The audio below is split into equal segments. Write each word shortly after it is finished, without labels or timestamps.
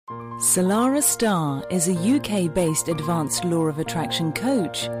Salarah Starre is a UK-based advanced law of attraction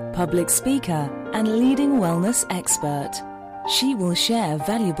coach, public speaker, and leading wellness expert. She will share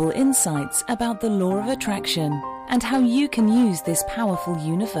valuable insights about the law of attraction and how you can use this powerful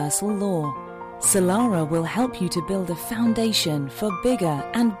universal law. Salarah will help you to build a foundation for bigger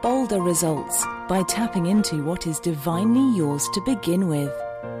and bolder results by tapping into what is divinely yours to begin with.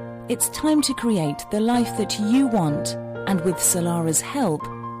 It's time to create the life that you want, and with Salarah's help,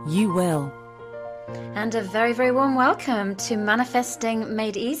 you will. And a very, very warm welcome to Manifesting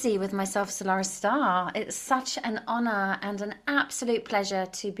Made Easy with myself, Salarah Starre. It's such an honor and an absolute pleasure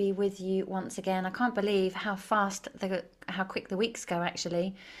to be with you once again. I can't believe how quick the weeks go,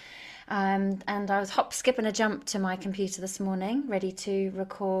 actually. And I was hop, skip and a jump to my computer this morning, ready to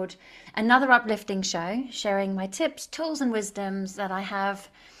record another uplifting show, sharing my tips, tools and wisdoms that I have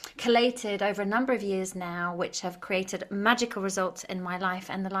collated over a number of years now, which have created magical results in my life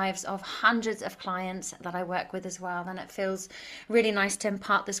and the lives of hundreds of clients that I work with as well. And it feels really nice to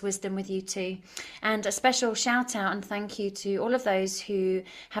impart this wisdom with you too. And a special shout out and thank you to all of those who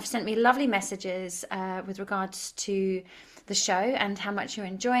have sent me lovely messages with regards to the show and how much you're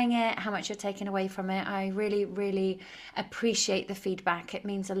enjoying it, how much you're taking away from it. I really, really appreciate the feedback. It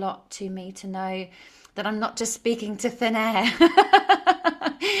means a lot to me to know that I'm not just speaking to thin air,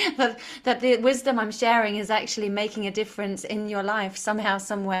 that the wisdom I'm sharing is actually making a difference in your life somehow,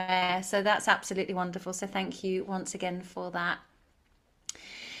 somewhere. So that's absolutely wonderful. So thank you once again for that.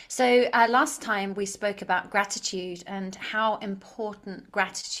 So last time we spoke about gratitude and how important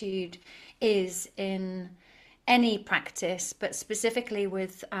gratitude is in any practice, but specifically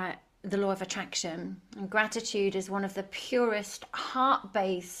with the law of attraction. And gratitude is one of the purest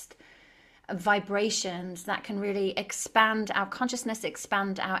heart-based vibrations that can really expand our consciousness,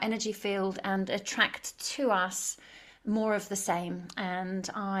 expand our energy field, and attract to us more of the same. And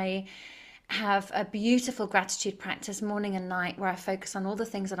I have a beautiful gratitude practice morning and night where I focus on all the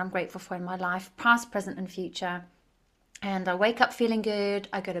things that I'm grateful for in my life, past, present, and future. And I wake up feeling good,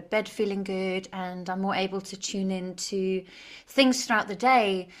 I go to bed feeling good, and I'm more able to tune in to things throughout the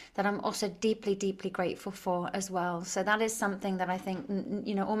day that I'm also deeply, deeply grateful for as well. So that is something that I think,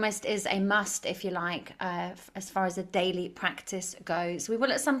 almost is a must, if you like, as far as a daily practice goes. We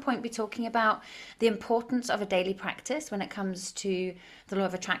will at some point be talking about the importance of a daily practice when it comes to the law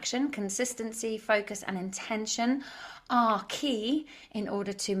of attraction. Consistency, focus, and intention are key in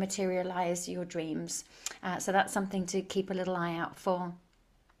order to materialize your dreams. So that's something to keep a little eye out for.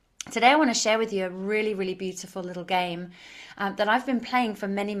 Today I want to share with you a really, really beautiful little game that I've been playing for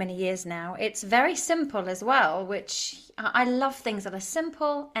many, many years now. It's very simple as well, which I love things that are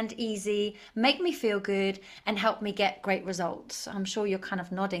simple and easy, make me feel good, and help me get great results. I'm sure you're kind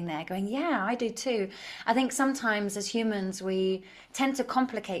of nodding there going, yeah, I do too. I think sometimes as humans we tend to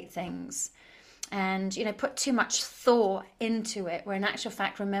complicate things and put too much thought into it, where in actual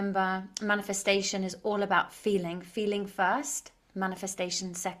fact, remember, manifestation is all about feeling first,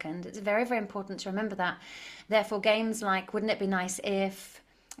 manifestation second. It's very, very important to remember that. Therefore, games like Wouldn't It Be Nice If,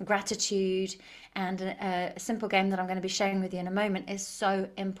 Gratitude, and a simple game that I'm going to be sharing with you in a moment is so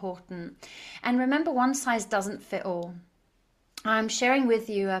important. And remember, one size doesn't fit all. I'm sharing with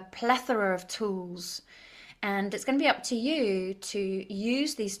you a plethora of tools, and it's going to be up to you to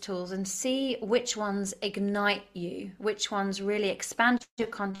use these tools and see which ones ignite you, which ones really expand your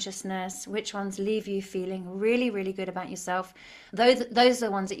consciousness, which ones leave you feeling really, really good about yourself. Those are the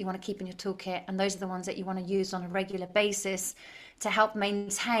ones that you want to keep in your toolkit, and those are the ones that you want to use on a regular basis to help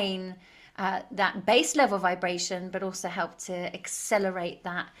maintain that base level vibration, but also help to accelerate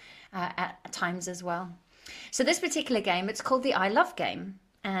that at times as well. So this particular game, it's called the I Love game.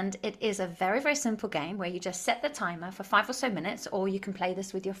 And it is a very, very simple game where you just set the timer for 5 or so minutes, or you can play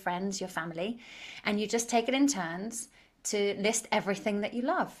this with your friends, your family, and you just take it in turns to list everything that you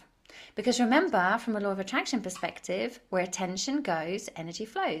love. Because remember, from a law of attraction perspective, where attention goes, energy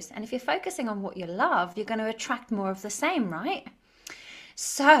flows. And if you're focusing on what you love, you're going to attract more of the same, right?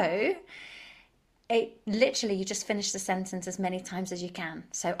 So you just finish the sentence as many times as you can.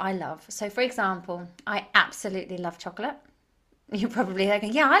 So I love. So for example, I absolutely love chocolate. You're probably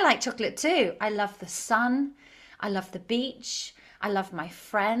thinking, yeah, I like chocolate too. I love the sun. I love the beach. I love my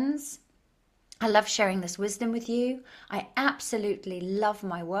friends. I love sharing this wisdom with you. I absolutely love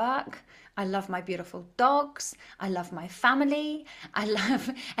my work. I love my beautiful dogs. I love my family.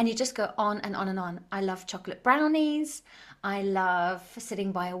 And you just go on and on and on. I love chocolate brownies. I love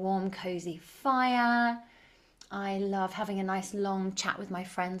sitting by a warm, cozy fire. I love having a nice long chat with my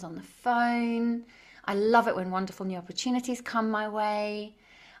friends on the phone. I love it when wonderful new opportunities come my way.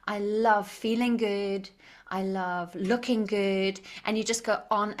 I love feeling good. I love looking good, and you just go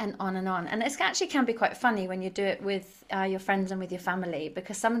on and on and on. And it actually can be quite funny when you do it with your friends and with your family,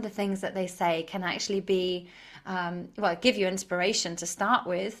 because some of the things that they say can actually be, well, give you inspiration to start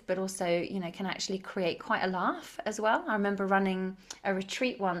with, but also, you know, can actually create quite a laugh as well. I remember running a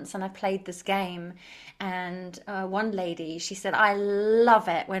retreat once and I played this game, and one lady, she said, I love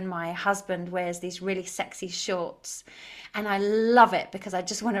it when my husband wears these really sexy shorts. And I love it because I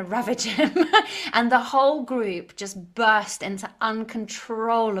just want to ravage him. And the whole group just burst into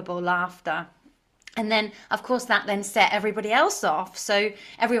uncontrollable laughter. And then, of course, that then set everybody else off. So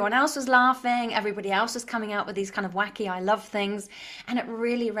everyone else was laughing. Everybody else was coming out with these kind of wacky, I love things. And it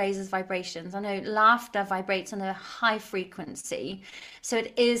really raises vibrations. I know laughter vibrates on a high frequency. So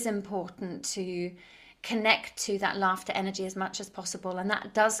it is important to connect to that laughter energy as much as possible, and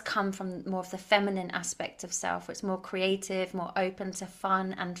that does come from more of the feminine aspect of self. It's more creative, more open to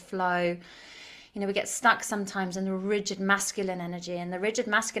fun and flow. You know, we get stuck sometimes in the rigid masculine energy, and the rigid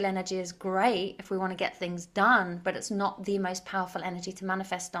masculine energy is great if we want to get things done, but it's not the most powerful energy to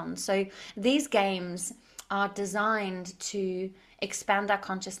manifest on. So these games are designed to expand our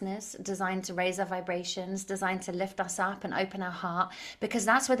consciousness, designed to raise our vibrations, designed to lift us up and open our heart, because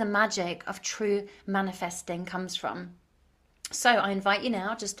that's where the magic of true manifesting comes from. So I invite you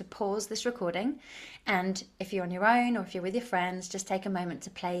now just to pause this recording, and if you're on your own or if you're with your friends, just take a moment to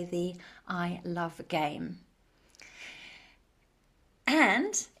play the I love game.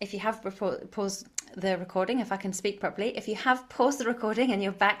 And if you have paused the recording, if I can speak properly, if you have paused the recording and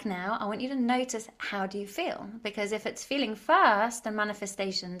you're back now, I want you to notice, how do you feel? Because if it's feeling first and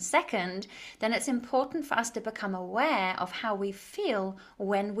manifestation second, then it's important for us to become aware of how we feel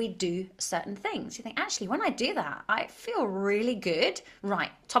when we do certain things. You think, actually, when I do that, I feel really good.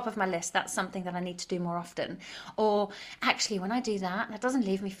 Right, top of my list, that's something that I need to do more often. Or actually, when I do that, that doesn't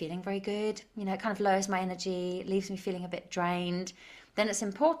leave me feeling very good. You know, it kind of lowers my energy, leaves me feeling a bit drained. Then it's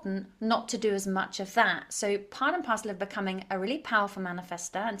important not to do as much of that. So part and parcel of becoming a really powerful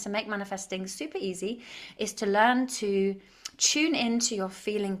manifester, and to make manifesting super easy, is to learn to tune into your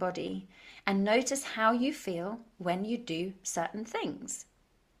feeling body and notice how you feel when you do certain things.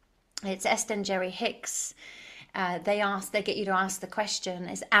 It's Esther and Jerry Hicks. They get you to ask the question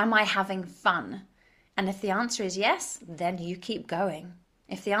is, am I having fun? And if the answer is yes, then you keep going.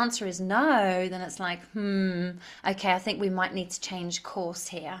 If the answer is no, then it's like, okay, I think we might need to change course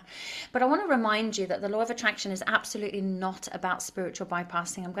here. But I want to remind you that the law of attraction is absolutely not about spiritual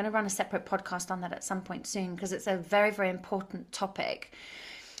bypassing. I'm going to run a separate podcast on that at some point soon, because it's a very, very important topic.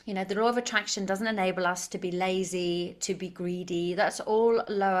 You know, the law of attraction doesn't enable us to be lazy, to be greedy. That's all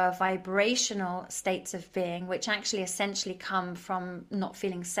lower vibrational states of being, which actually essentially come from not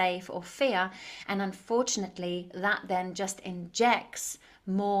feeling safe or fear. And unfortunately, that then just injects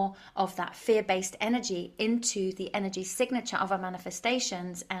more of that fear-based energy into the energy signature of our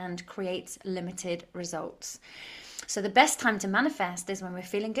manifestations and creates limited results. So the best time to manifest is when we're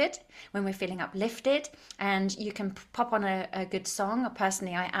feeling good, when we're feeling uplifted, and you can pop on a good song.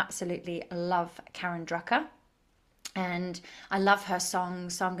 Personally, I absolutely love Karen Drucker. And I love her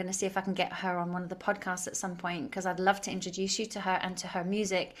songs, so I'm going to see if I can get her on one of the podcasts at some point, because I'd love to introduce you to her and to her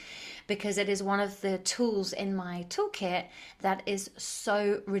music, because it is one of the tools in my toolkit that is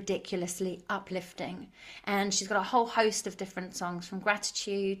so ridiculously uplifting. And she's got a whole host of different songs, from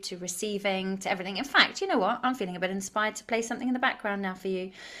gratitude to receiving to everything. In fact, you know what? I'm feeling a bit inspired to play something in the background now for you.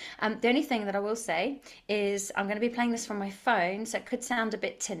 The only thing that I will say is I'm going to be playing this from my phone, so it could sound a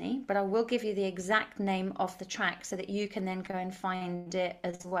bit tinny, but I will give you the exact name of the track so that you can then go and find it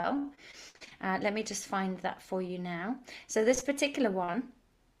as well. Let me just find that for you now. So this particular one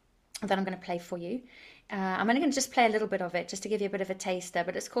that I'm going to play for you, I'm only going to just play a little bit of it just to give you a bit of a taster,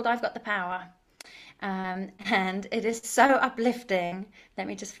 but it's called I've Got the Power. And it is so uplifting. Let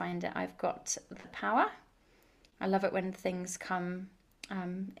me just find it. I've Got the Power. I love it when things come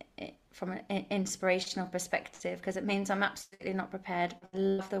from an inspirational perspective, because it means I'm absolutely not prepared. I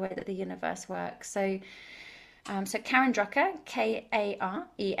love the way that the universe works. So Karen Drucker,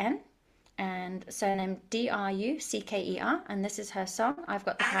 Karen, and surname Drucker, and this is her song, I've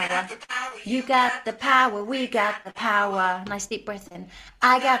Got the Power. You got the power, we got the power. Nice deep breath in.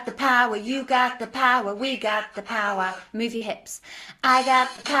 I got the power, you got the power, we got the power. Move your hips. I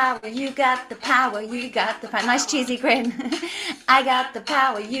got the power, you got the power, you got the power. Nice cheesy grin. I got the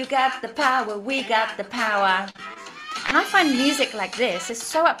power, you got the power, we got the power. And I find music like this is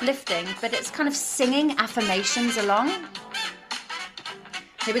so uplifting, but it's kind of singing affirmations along.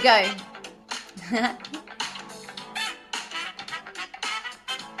 Here we go.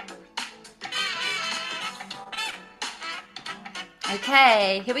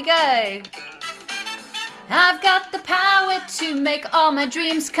 Okay, here we go. I've got the power to make all my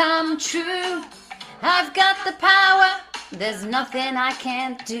dreams come true. I've got the power, there's nothing I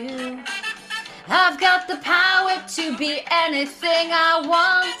can't do. I've got the power to be anything I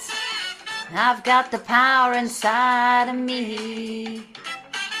want. I've got the power inside of me.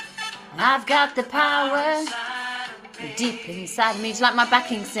 I've got the power deep inside of me. It's like my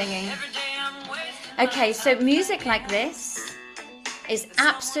backing singing. Okay, so music like this is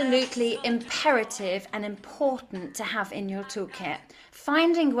absolutely imperative and important to have in your toolkit.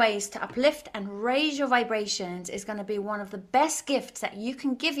 Finding ways to uplift and raise your vibrations is going to be one of the best gifts that you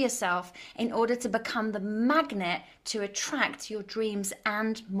can give yourself in order to become the magnet to attract your dreams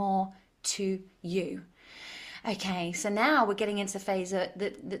and more to you. Okay, so now we're getting into phase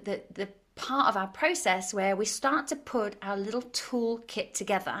the part of our process where we start to put our little toolkit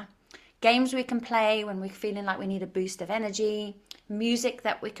together. Games we can play when we're feeling like we need a boost of energy, music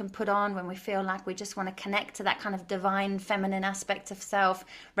that we can put on when we feel like we just want to connect to that kind of divine feminine aspect of self,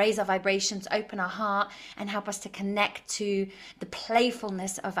 raise our vibrations, open our heart, and help us to connect to the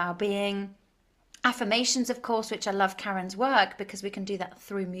playfulness of our being. Affirmations, of course, which I love Karen's work because we can do that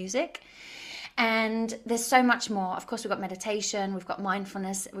through music. And there's so much more. Of course, we've got meditation, we've got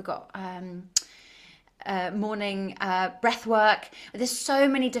mindfulness, we've got morning breath work. There's so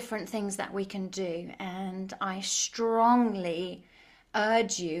many different things that we can do, and I strongly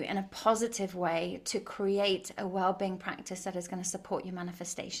urge you in a positive way to create a well-being practice that is going to support your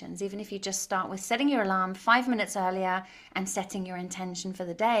manifestations. Even if you just start with setting your alarm 5 minutes earlier and setting your intention for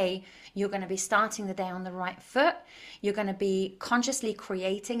the day, you're going to be starting the day on the right foot. You're going to be consciously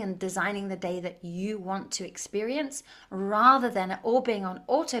creating and designing the day that you want to experience, rather than it all being on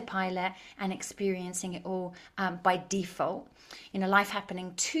autopilot and experiencing it all by default. You know, life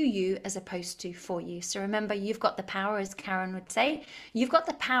happening to you as opposed to for you. So remember, you've got the power, as Karen would say, you've got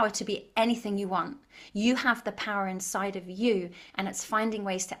the power to be anything you want. You have the power inside of you, and it's finding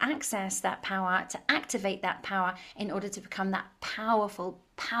ways to access that power, to activate that power in order to become that powerful,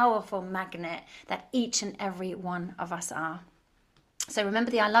 powerful magnet that each and every one of us are. So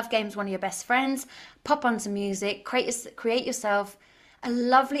remember, the I Love Game is one of your best friends. Pop on some music, create yourself a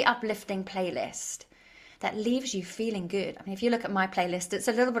lovely uplifting playlist that leaves you feeling good. I mean, if you look at my playlist, it's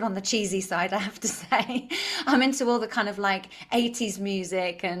a little bit on the cheesy side, I have to say. I'm into all the kind of like 80s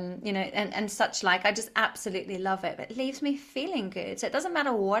music and, you know, and such like. I just absolutely love it. But it leaves me feeling good. So it doesn't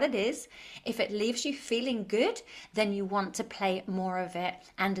matter what it is. If it leaves you feeling good, then you want to play more of it,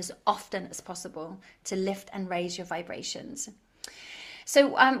 and as often as possible, to lift and raise your vibrations. So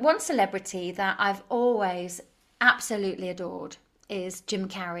one celebrity that I've always absolutely adored is Jim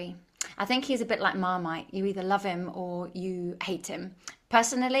Carrey. I think he's a bit like Marmite. You either love him or you hate him.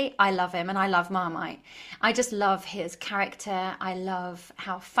 Personally, I love him and I love Marmite. I just love his character. I love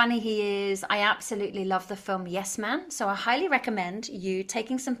how funny he is. I absolutely love the film Yes Man. So I highly recommend you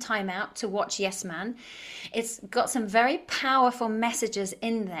taking some time out to watch Yes Man. It's got some very powerful messages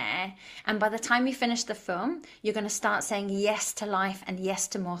in there. And by the time you finish the film, you're going to start saying yes to life and yes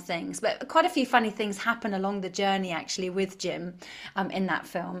to more things. But quite a few funny things happen along the journey actually with Jim in that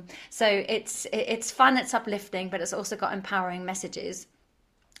film. So it's fun, it's uplifting, but it's also got empowering messages.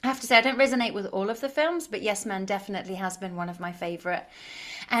 I have to say, I don't resonate with all of the films, but Yes Man definitely has been one of my favorite.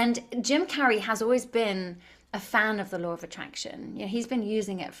 And Jim Carrey has always been a fan of the law of attraction. You know, he's been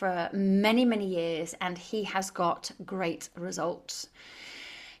using it for many, many years, and he has got great results.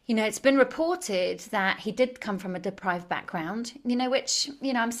 You know, it's been reported that he did come from a deprived background, you know, which,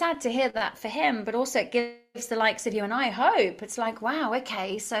 you know, I'm sad to hear that for him, but also it gives the likes of you and I hope. It's like, wow,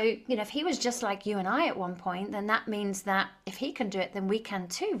 okay, so, you know, if he was just like you and I at one point, then that means that if he can do it, then we can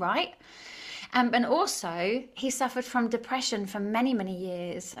too, right? And also, he suffered from depression for many, many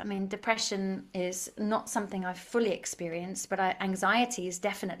years. I mean, depression is not something I've fully experienced, but anxiety has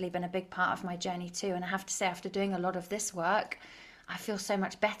definitely been a big part of my journey too. And I have to say, after doing a lot of this work, I feel so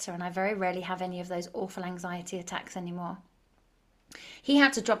much better, and I very rarely have any of those awful anxiety attacks anymore. He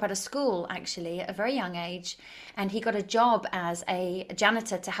had to drop out of school, actually, at a very young age, and he got a job as a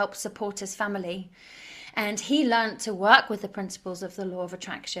janitor to help support his family. And he learned to work with the principles of the law of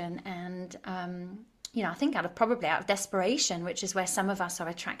attraction, and you know, I think out of desperation, which is where some of us are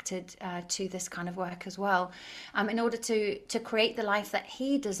attracted to this kind of work as well, in order to create the life that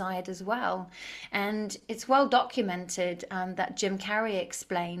he desired as well. And it's well documented that Jim Carrey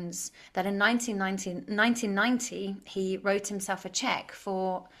explains that in 1990, he wrote himself a check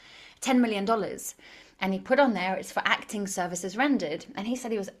for $10 million. And he put on there, it's for acting services rendered. And he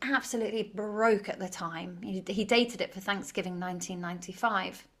said he was absolutely broke at the time. He dated it for Thanksgiving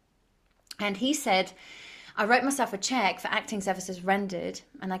 1995. And he said, I wrote myself a check for acting services rendered,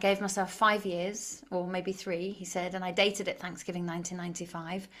 and I gave myself 5 years, or maybe 3, he said, and I dated it Thanksgiving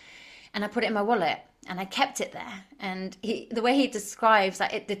 1995, and I put it in my wallet, and I kept it there. And the way he describes,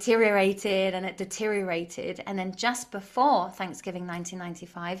 like, it deteriorated, and then just before Thanksgiving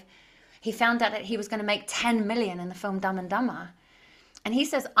 1995, he found out that he was going to make 10 million in the film Dumb and Dumber. And he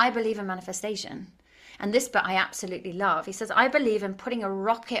says, I believe in manifestation. And this bit I absolutely love. He says, I believe in putting a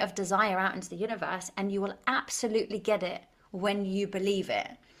rocket of desire out into the universe, and you will absolutely get it when you believe it.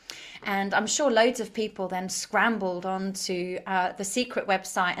 And I'm sure loads of people then scrambled onto the secret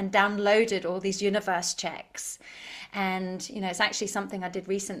website and downloaded all these universe checks. And, you know, it's actually something I did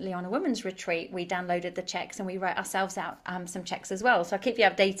recently on a women's retreat. We downloaded the checks and we wrote ourselves out some checks as well. So I'll keep you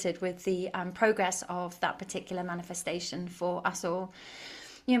updated with the progress of that particular manifestation for us all.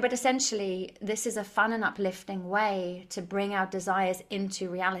 You know, but essentially, this is a fun and uplifting way to bring our desires into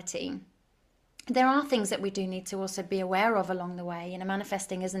reality. There are things that we do need to also be aware of along the way. You know,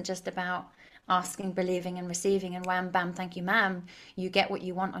 manifesting isn't just about asking, believing and receiving and wham, bam, thank you, ma'am, you get what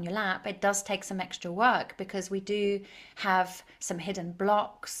you want on your lap. It does take some extra work because we do have some hidden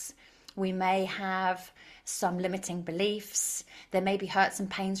blocks. We may have some limiting beliefs. There may be hurts and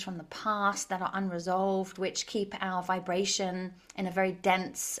pains from the past that are unresolved, which keep our vibration in a very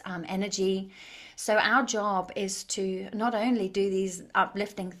dense energy. So our job is to not only do these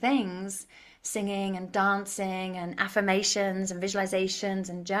uplifting things, singing and dancing and affirmations and visualizations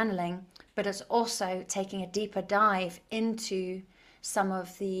and journaling, but it's also taking a deeper dive into some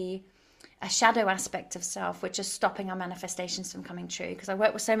of the a shadow aspect of self, which is stopping our manifestations from coming true. Because I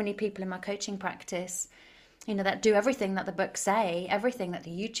work with so many people in my coaching practice, you know, that do everything that the books say, everything that the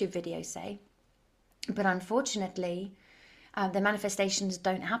YouTube videos say. But unfortunately, the manifestations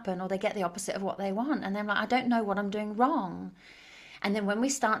don't happen, or they get the opposite of what they want. And they're like, I don't know what I'm doing wrong. And then when we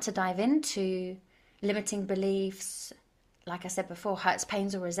start to dive into limiting beliefs, like I said before, hurts,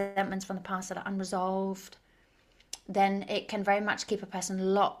 pains, or resentments from the past that are unresolved, then it can very much keep a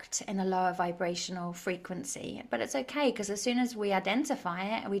person locked in a lower vibrational frequency. But it's okay, because as soon as we identify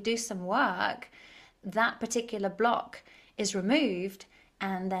it and we do some work, that particular block is removed,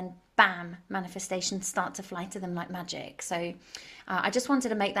 and then bam, manifestations start to fly to them like magic. So I just wanted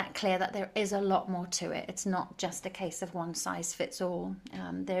to make that clear, that there is a lot more to it. It's not just a case of one size fits all.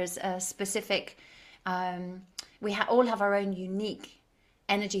 There's a specific, we all have our own unique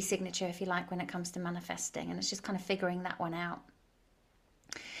energy signature, if you like, when it comes to manifesting, and it's just kind of figuring that one out.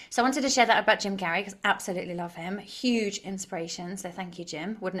 So I wanted to share that about Jim Carrey, because I absolutely love him. Huge inspiration. So thank you,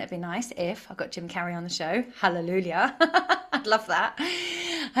 Jim. Wouldn't it be nice if I got Jim Carrey on the show? Hallelujah. I'd love that.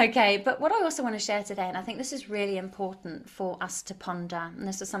 Okay, but what I also want to share today, and I think this is really important for us to ponder, and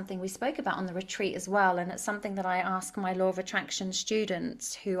this is something we spoke about on the retreat as well, and it's something that I ask my Law of Attraction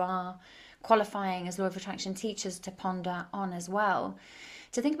students who are qualifying as Law of Attraction teachers to ponder on as well.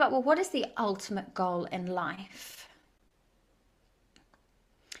 To think about, well, what is the ultimate goal in life?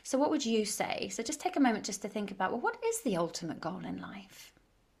 So what would you say? So just take a moment just to think about, well, what is the ultimate goal in life?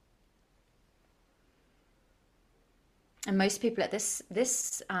 And most people at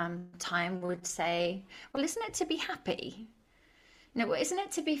this time would say, well, isn't it to be happy? No, well, isn't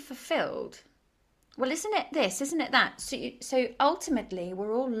it to be fulfilled? Well, isn't it this? Isn't it that? So ultimately,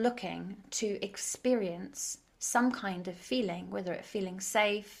 we're all looking to experience some kind of feeling, whether it's feeling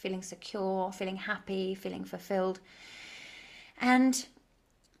safe, feeling secure, feeling happy, feeling fulfilled. And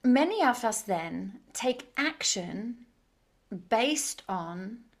many of us then take action based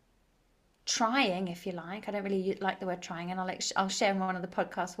on trying, if you like. I don't really like the word trying, and I'll share in one of the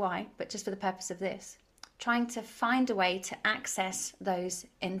podcasts why, but just for the purpose of this, trying to find a way to access those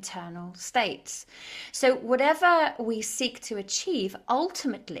internal states. So whatever we seek to achieve,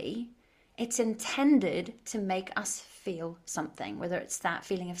 ultimately, it's intended to make us feel something, whether it's that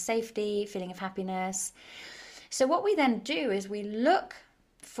feeling of safety, feeling of happiness. So what we then do is we look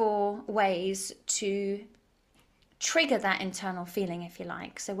for ways to trigger that internal feeling, if you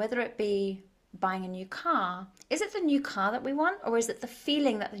like. So whether it be buying a new car, is it the new car that we want, or is it the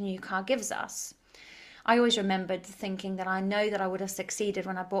feeling that the new car gives us? I always remembered thinking that I know that I would have succeeded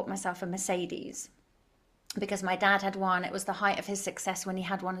when I bought myself a Mercedes, because my dad had one. It was the height of his success when he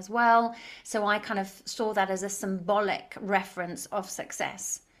had one as well. So I kind of saw that as a symbolic reference of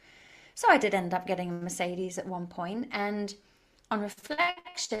success. So I did end up getting a Mercedes at one point, and on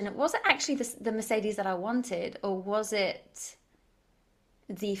reflection, it wasn't actually the Mercedes that I wanted, or was it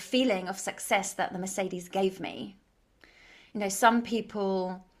the feeling of success that the Mercedes gave me? You know, some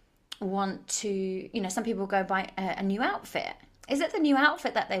people want to, some people go buy a new outfit. Is it the new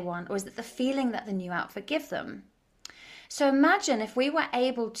outfit that they want, or is it the feeling that the new outfit gives them? So imagine if we were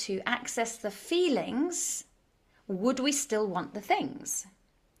able to access the feelings would we still want the things?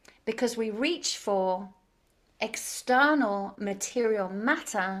 Because we reach for external material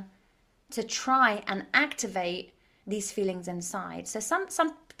matter to try and activate these feelings inside. So some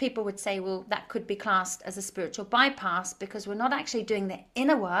people would say, well, that could be classed as a spiritual bypass because we're not actually doing the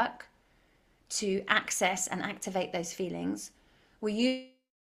inner work to access and activate those feelings. We're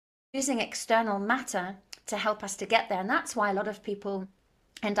using external matter to help us to get there. And that's why a lot of people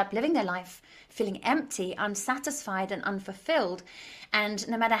end up living their life feeling empty, unsatisfied, and unfulfilled. And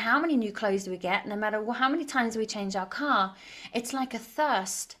no matter how many new clothes we get, no matter how many times we change our car, it's like a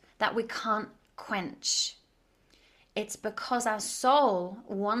thirst that we can't quench. It's because our soul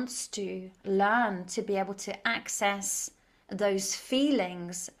wants to learn to be able to access those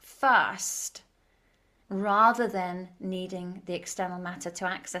feelings first, rather than needing the external matter to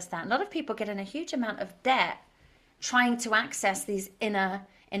access that. A lot of people get in a huge amount of debt trying to access these inner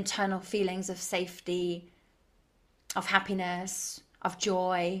internal feelings of safety, of happiness, of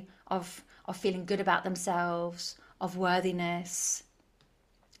joy, of feeling good about themselves, of worthiness.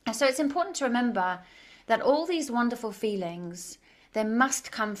 And so it's important to remember that all these wonderful feelings, they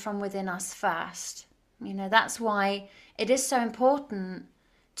must come from within us first. You know, that's why it is so important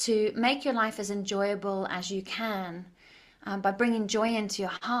to make your life as enjoyable as you can, by bringing joy into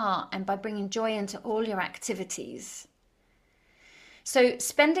your heart and by bringing joy into all your activities. So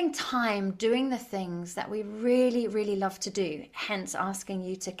spending time doing the things that we really, really love to do, hence asking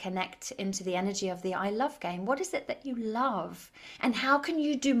you to connect into the energy of the I love game. What is it that you love? And how can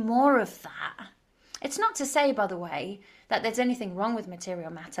you do more of that? It's not to say, by the way, that there's anything wrong with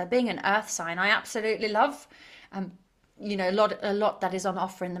material matter. Being an earth sign, I absolutely love a lot that is on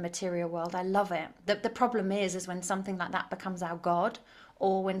offer in the material world. I love it. The problem is when something like that becomes our God,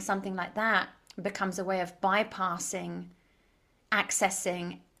 or when something like that becomes a way of bypassing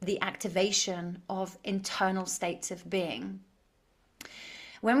accessing the activation of internal states of being.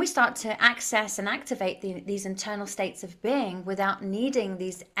 When we start to access and activate these internal states of being without needing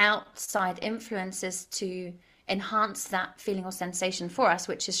these outside influences to enhance that feeling or sensation for us,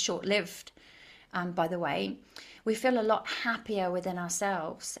 which is short-lived, by the way, we feel a lot happier within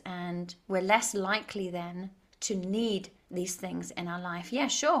ourselves, and we're less likely then to need these things in our life. Yeah,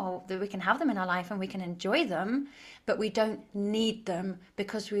 sure, that we can have them in our life and we can enjoy them, but we don't need them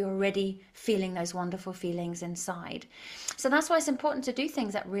because we're already feeling those wonderful feelings inside. So that's why it's important to do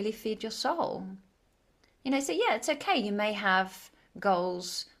things that really feed your soul. You know, so yeah, it's okay. You may have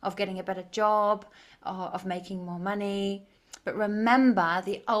goals of getting a better job, or of making more money, but remember,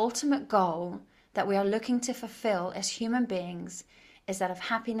 the ultimate goal that we are looking to fulfill as human beings is that of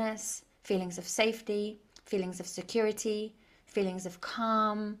happiness, feelings of safety, feelings of security, feelings of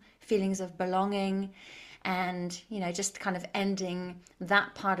calm, feelings of belonging. And, you know, just kind of ending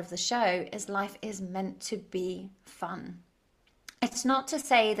that part of the show is life is meant to be fun. It's not to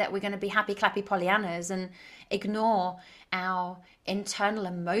say that we're going to be happy, clappy Pollyannas and ignore our internal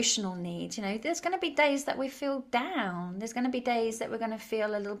emotional needs. You know, there's going to be days that we feel down. There's going to be days that we're going to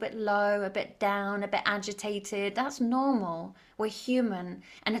feel a little bit low, a bit down, a bit agitated. That's normal. We're human,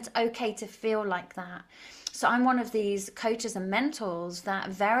 and it's okay to feel like that. So I'm one of these coaches and mentors that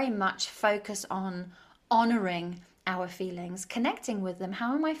very much focus on honoring our feelings, connecting with them.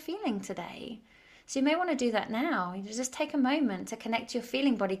 How am I feeling today? So you may want to do that now. You just take a moment to connect to your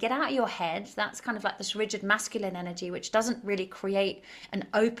feeling body. Get out of your head. That's kind of like this rigid masculine energy, which doesn't really create an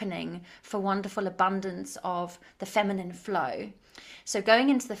opening for wonderful abundance of the feminine flow. So going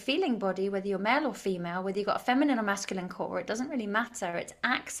into the feeling body, whether you're male or female, whether you've got a feminine or masculine core, it doesn't really matter. It's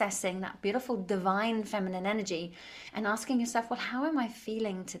accessing that beautiful divine feminine energy and asking yourself, well, how am I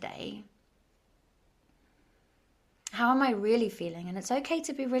feeling today? How am I really feeling? And it's okay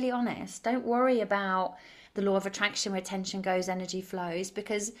to be really honest. Don't worry about the law of attraction, where attention goes, energy flows,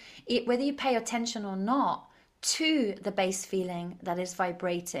 because whether you pay attention or not to the base feeling that is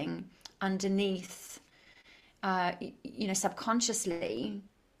vibrating underneath, subconsciously,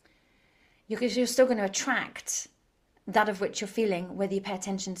 you're still going to attract that of which you're feeling, whether you pay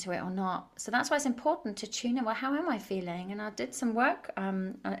attention to it or not. So that's why it's important to tune in. Well, how am I feeling? And I did some work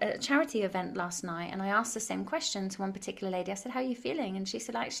at a charity event last night, and I asked the same question to one particular lady. I said, how are you feeling? And she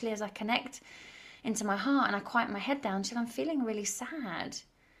said, actually, as I connect into my heart and I quiet my head down, she said, I'm feeling really sad.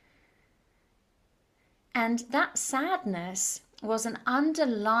 And that sadness was an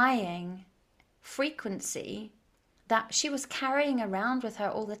underlying frequency that she was carrying around with her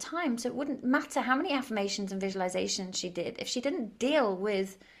all the time. So it wouldn't matter how many affirmations and visualizations she did. If she didn't deal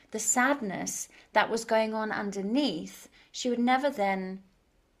with the sadness that was going on underneath, she would never then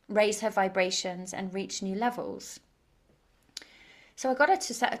raise her vibrations and reach new levels. So I got her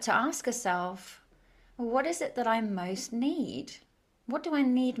to ask herself, what is it that I most need? What do I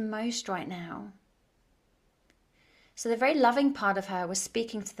need most right now? So the very loving part of her was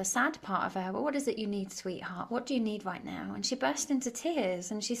speaking to the sad part of her. Well, what is it you need, sweetheart? What do you need right now? And she burst into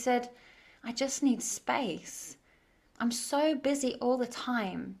tears and she said, I just need space. I'm so busy all the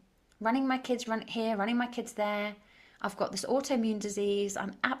time, running my kids here, running my kids there. I've got this autoimmune disease.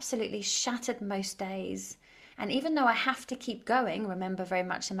 I'm absolutely shattered most days. And even though I have to keep going, remember very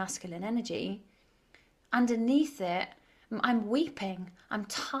much the masculine energy, underneath it, I'm weeping. I'm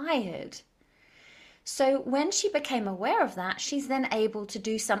tired. So when she became aware of that, she's then able to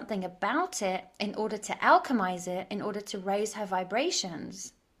do something about it in order to alchemize it, in order to raise her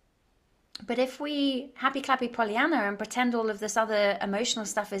vibrations. But if we happy clappy Pollyanna and pretend all of this other emotional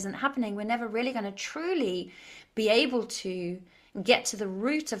stuff isn't happening, we're never really going to truly be able to get to the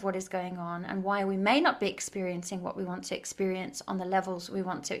root of what is going on and why we may not be experiencing what we want to experience on the levels we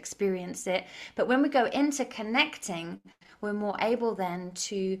want to experience it. But when we go into connecting, we're more able then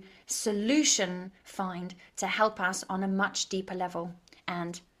to solution find to help us on a much deeper level,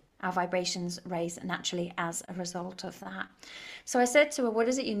 and our vibrations raise naturally as a result of that. So I said to her, what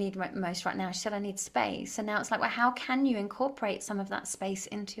is it you need most right now? She said, I need space. And now it's like, well, how can you incorporate some of that space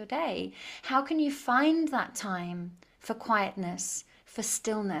into your day? How can you find that time for quietness, for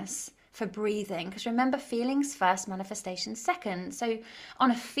stillness, for breathing? Because remember, feelings first, manifestation second. So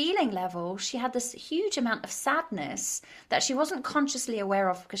on a feeling level, she had this huge amount of sadness that she wasn't consciously aware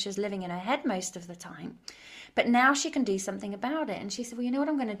of because she was living in her head most of the time. But now she can do something about it. And she said, well, you know what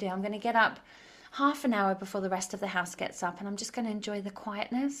I'm going to do? I'm going to get up half an hour before the rest of the house gets up, and I'm just going to enjoy the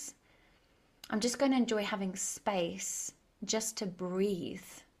quietness. I'm just going to enjoy having space just to breathe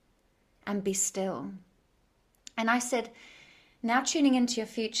and be still. And I said, now tuning into your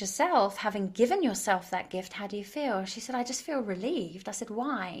future self, having given yourself that gift, how do you feel? She said, I just feel relieved. I said,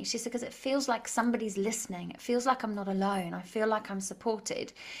 why? She said, because it feels like somebody's listening. It feels like I'm not alone. I feel like I'm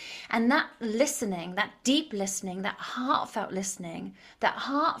supported. And that listening, that deep listening, that heartfelt listening, that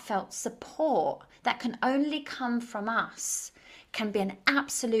heartfelt support that can only come from us can be an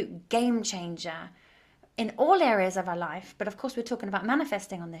absolute game changer in all areas of our life. But of course, we're talking about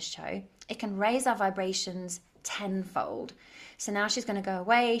manifesting on this show. It can raise our vibrations tenfold. So now she's going to go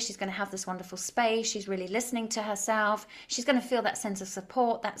away. She's going to have this wonderful space. She's really listening to herself. She's going to feel that sense of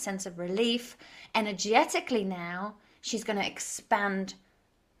support, that sense of relief. Energetically now, she's going to expand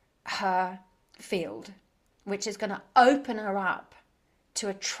her field, which is going to open her up to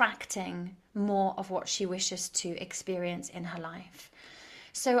attracting more of what she wishes to experience in her life.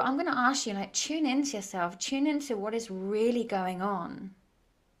 So I'm going to ask you, tune into yourself, tune into what is really going on.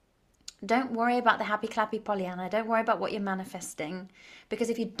 Don't worry about the happy clappy Pollyanna. Don't worry about what you're manifesting, because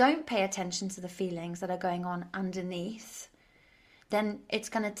if you don't pay attention to the feelings that are going on underneath, then it's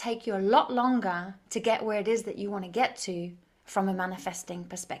going to take you a lot longer to get where it is that you want to get to from a manifesting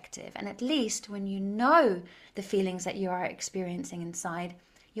perspective. And at least when you know the feelings that you are experiencing inside,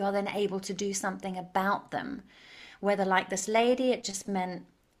 you are then able to do something about them. Whether like this lady, it just meant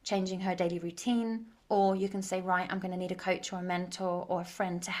changing her daily routine, or you can say, right, I'm going to need a coach or a mentor or a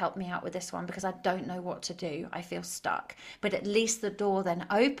friend to help me out with this one because I don't know what to do. I feel stuck. But at least the door then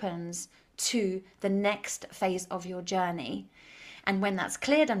opens to the next phase of your journey. And when that's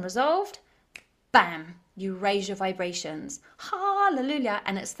cleared and resolved, bam, you raise your vibrations. Hallelujah.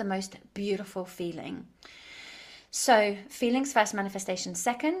 And it's the most beautiful feeling. So feelings first, manifestation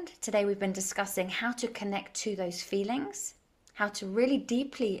second. Today we've been discussing how to connect to those feelings, how to really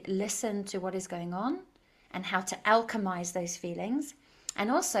deeply listen to what is going on, and how to alchemize those feelings,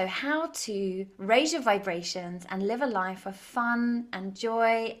 and also how to raise your vibrations and live a life of fun and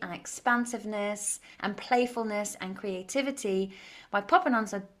joy and expansiveness and playfulness and creativity by popping on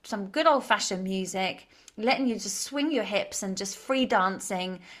some good old-fashioned music, letting you just swing your hips and just free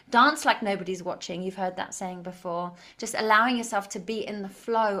dancing, dance like nobody's watching. You've heard that saying before. Just allowing yourself to be in the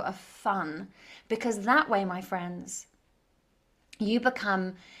flow of fun, because that way, my friends, you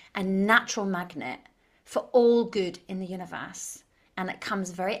become a natural magnet for all good in the universe. And it comes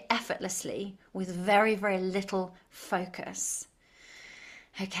very effortlessly with very, very little focus.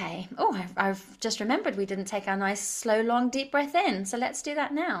 Okay. Oh, I've just remembered we didn't take our nice, slow, long, deep breath in. So let's do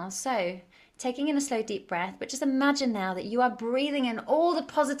that now. So taking in a slow, deep breath, but just imagine now that you are breathing in all the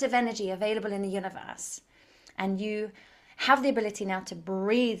positive energy available in the universe. And you have the ability now to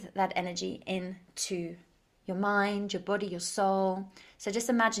breathe that energy into your mind, your body, your soul. So just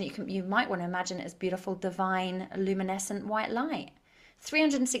imagine, you might want to imagine it as beautiful, divine, luminescent white light.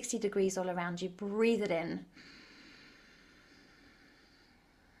 360 degrees all around you. Breathe it in.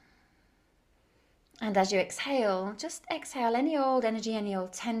 And as you exhale, just exhale any old energy, any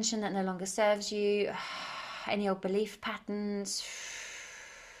old tension that no longer serves you, any old belief patterns.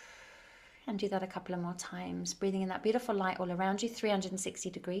 And do that a couple of more times, breathing in that beautiful light all around you,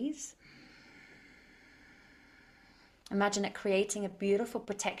 360 degrees. Imagine it creating a beautiful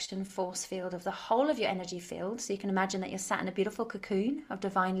protection force field of the whole of your energy field. So you can imagine that you're sat in a beautiful cocoon of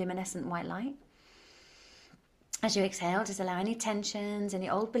divine luminescent white light. As you exhale, just allow any tensions, any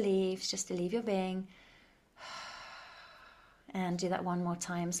old beliefs just to leave your being. And do that one more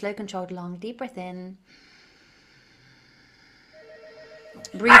time. Slow, controlled, long, deep breath in.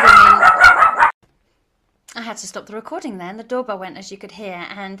 Breathing in. I had to stop the recording then. The doorbell went, as you could hear,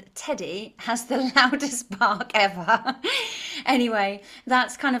 and Teddy has the loudest bark ever. Anyway,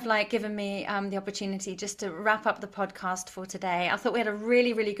 that's kind of like given me the opportunity just to wrap up the podcast for today. I thought we had a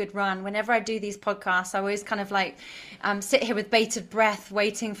really, really good run. Whenever I do these podcasts, I always kind of like sit here with bated breath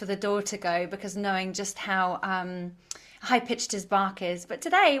waiting for the door to go, because knowing just how high-pitched his bark is. But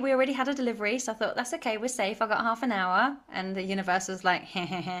today we already had a delivery, so I thought, that's okay, we're safe. I got half an hour. And the universe was like,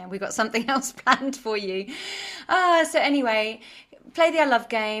 we got something else planned for you. So anyway, play the I Love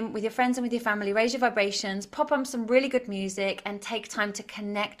game with your friends and with your family. Raise your vibrations, pop on some really good music, and take time to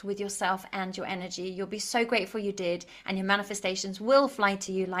connect with yourself and your energy. You'll be so grateful you did, and your manifestations will fly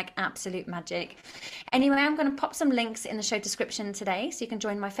to you like absolute magic. Anyway, I'm going to pop some links in the show description today, so you can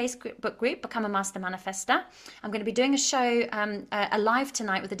join my Facebook group, Become a Master Manifester. I'm going to be doing a show, a live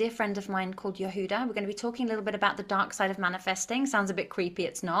tonight with a dear friend of mine called Yehuda. We're going to be talking a little bit about the dark side of manifesting. Sounds a bit creepy.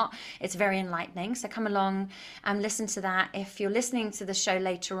 It's not. It's very enlightening. So come along and listen to that. If you're listening to the show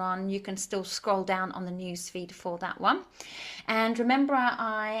later on, you can still scroll down on the news feed for that one. And remember,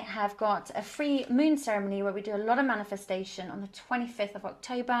 I have got a free moon ceremony where we do a lot of manifestation on the 25th of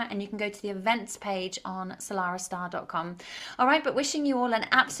October, and you can go to the events page on salarahstarre.com. All right, but wishing you all an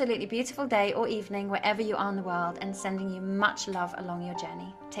absolutely beautiful day or evening wherever you are in the world, and sending you much love along your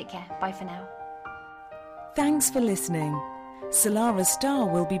journey. Take care. Bye for now. Thanks for listening. Salarah Starre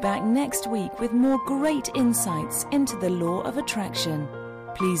will be back next week with more great insights into the law of attraction.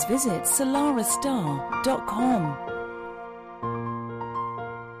 Please visit salarahstarre.com.